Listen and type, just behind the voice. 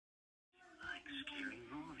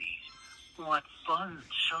What fun.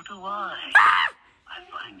 So do I. I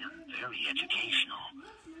find them very educational.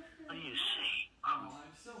 What do you say?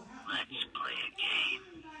 Let's play a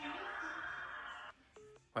game.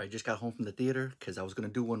 All right, just got home from the theater because I was going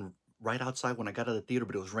to do one right outside when I got out of the theater,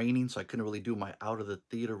 but it was raining, so I couldn't really do my out of the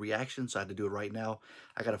theater reaction, so I had to do it right now.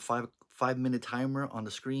 I got a five-minute timer on the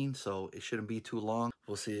screen, so it shouldn't be too long.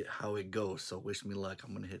 We'll see how it goes, so wish me luck.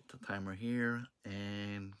 I'm going to hit the timer here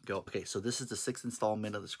and go. Okay, so this is the 6th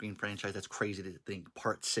installment of the Scream franchise. That's crazy to think.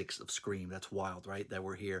 Part 6 of Scream. That's wild, right? That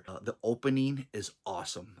we're here. The opening is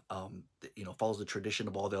awesome. You know, follows the tradition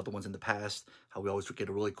of all the other ones in the past, how we always get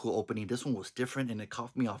a really cool opening. This one was different, and it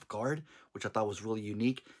caught me off guard, which I thought was really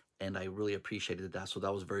unique. And I really appreciated that, so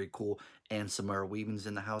that was very cool. And Samara Weaving's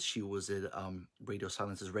in the house. She was in Radio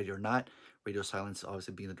Silence's Ready or Not. Radio Silence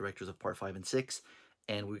obviously being the directors of Part 5 and 6.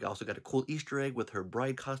 And we also got a cool Easter egg with her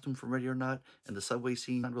bride costume from Ready or Not. And the subway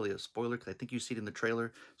scene, not really a spoiler, because I think you see it in the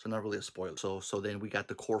trailer, so not really a spoiler. So then we got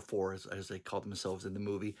the core four, as they call themselves in the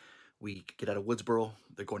movie. We get out of Woodsboro.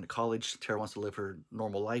 They're going to college. Tara wants to live her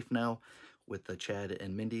normal life now with Chad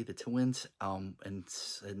and Mindy, the twins, and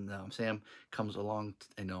Sam comes along,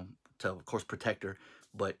 you know, to of course protect her.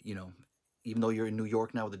 But you know, even though you're in New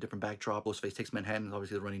York now with a different backdrop, Ghostface takes Manhattan is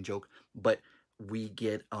obviously the running joke. But we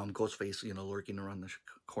get Ghostface, you know, lurking around the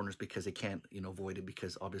corners because they can't, you know, avoid it,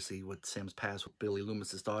 because obviously with Sam's past with Billy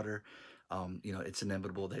Loomis's daughter, you know, it's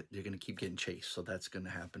inevitable that you're gonna keep getting chased. So that's gonna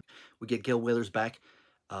happen. We get Gil Weathers back.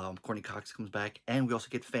 Courtney Cox comes back, and we also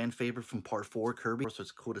get fan favorite from Part 4, Kirby. So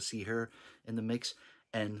it's cool to see her in the mix.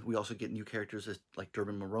 And we also get new characters like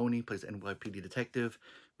Durbin Maroney plays NYPD detective.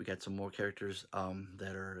 We got some more characters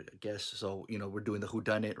that are guests. So, you know, we're doing the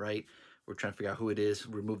whodunit, right? We're trying to figure out who it is.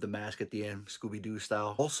 Remove the mask at the end, Scooby-Doo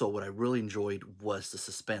style. Also, what I really enjoyed was the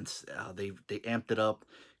suspense. They amped it up.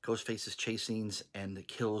 Ghostface's chase scenes and the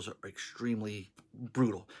kills are extremely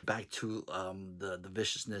brutal. Back to the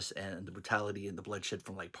viciousness and the brutality and the bloodshed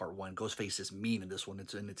from like Part 1. Ghostface is mean in this one.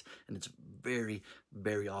 It's very,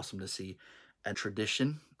 very awesome to see. A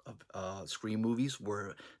tradition of Scream movies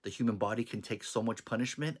where the human body can take so much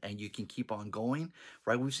punishment and you can keep on going,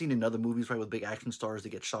 right? We've seen in other movies, right, with big action stars, they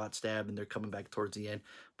get shot, stabbed, and they're coming back towards the end.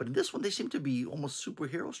 But in this one, they seem to be almost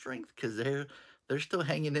superhero strength, because they're still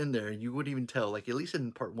hanging in there, and you wouldn't even tell. Like, at least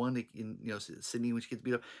in Part 1, you know, Sydney, when she gets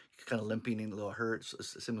beat up, kind of limping and a little hurt,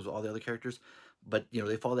 same as all the other characters. But, you know,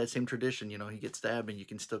 they follow that same tradition. You know, he gets stabbed and you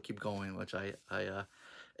can still keep going, which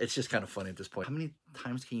it's just kind of funny at this point. How many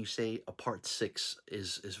times can you say a Part 6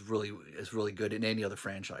 is really good in any other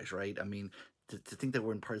franchise, right? I mean, to think that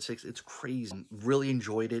we're in Part 6, it's crazy. Really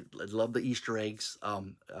enjoyed it. I love the Easter eggs.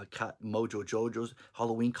 Mojo Jojo's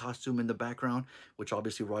Halloween costume in the background, which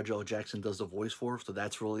obviously Roger L. Jackson does the voice for, so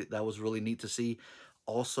that was really neat to see.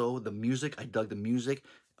 Also, the music, I dug the music.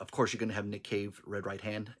 Of course, you're going to have Nick Cave, Red Right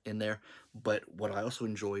Hand, in there. But what I also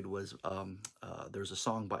enjoyed was there's a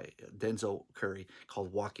song by Denzel Curry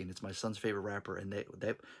called Walking. It's my son's favorite rapper. And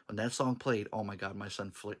when that song played, oh my God, my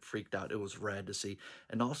son freaked out. It was rad to see.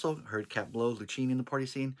 And also heard Cap Blow, Lucini in the party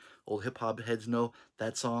scene. Old hip-hop heads know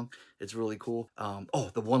that song. It's really cool. Oh,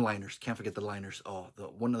 the one-liners. Can't forget the liners. Oh,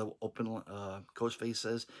 one of the open Ghostface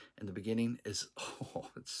says in the beginning is, oh,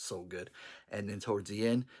 it's so good. And then towards the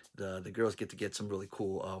end, the girls get to get some really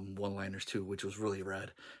cool one-liners too, which was really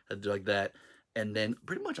rad. I dug that. And then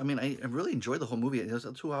pretty much, I mean, I really enjoyed the whole movie. It was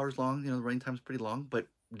 2 hours long. You know, the running time's pretty long, but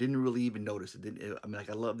didn't really even notice it. I mean, like,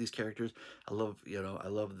 I love these characters. I love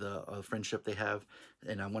the friendship they have,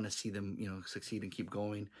 and I want to see them, you know, succeed and keep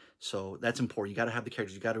going. So that's important. You got to have the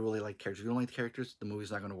characters. You got to really like characters. If you don't like the characters, the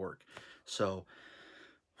movie's not going to work. So,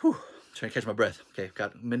 whew, trying to catch my breath. Okay,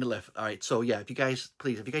 got a minute left. All right, so yeah, if you guys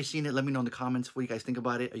seen it, let me know in the comments what you guys think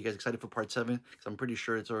about it. Are you guys excited for Part 7? Because I'm pretty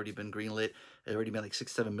sure it's already been greenlit. It already made like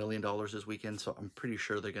 $6-7 million this weekend, so I'm pretty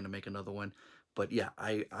sure they're going to make another one. But yeah,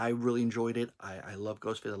 I really enjoyed it. I love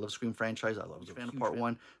Ghostface. I love Scream franchise. I was a fan of Part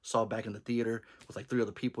 1. Saw it back in the theater with like 3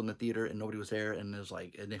 other people in the theater, and nobody was there. And it was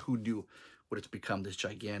like, and then who knew what it's become, this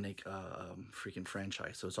gigantic freaking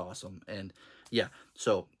franchise. So it's awesome. And yeah,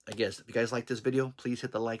 so I guess if you guys like this video, please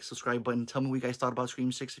hit the like, subscribe button. Tell me what you guys thought about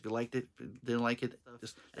Scream 6. If you liked it, if you didn't like it.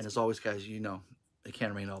 And as always, guys, you know, it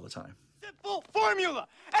can't rain all the time. Simple formula.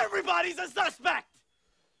 Everybody's a suspect.